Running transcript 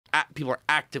people are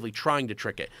actively trying to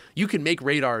trick it. You can make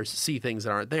radars see things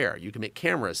that aren't there. You can make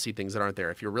cameras see things that aren't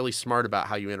there if you're really smart about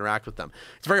how you interact with them.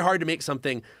 It's very hard to make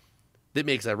something that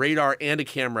makes a radar and a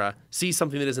camera see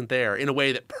something that isn't there in a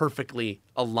way that perfectly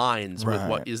aligns with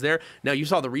what is there. Now, you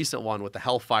saw the recent one with the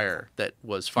Hellfire that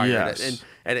was fired, and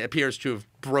it appears to have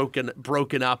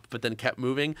broken up but then kept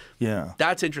moving. Yeah.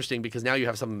 That's interesting because now you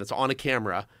have something that's on a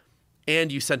camera, and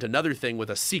you sent another thing with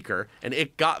a seeker, and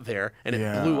it got there, and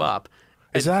it blew up.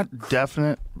 Is that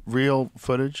definite, real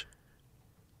footage?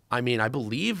 I mean, I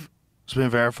believe... It's been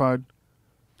verified?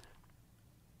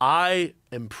 I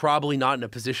am probably not in a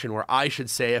position where I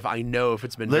should say if I know if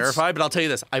it's been verified, but I'll tell you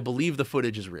this: I believe the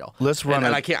footage is real. Let's run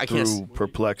it through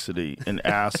Perplexity and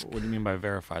ask. What do you mean by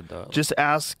verified, though? Just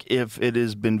ask if it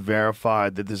has been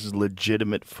verified that this is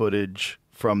legitimate footage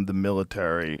from the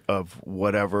military of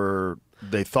whatever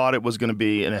they thought it was going to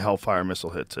be, and a Hellfire missile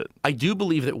hits it. I do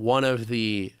believe that one of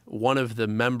the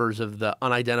members of the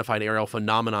Unidentified Aerial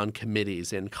Phenomenon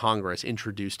Committees in Congress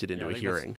introduced it into a hearing.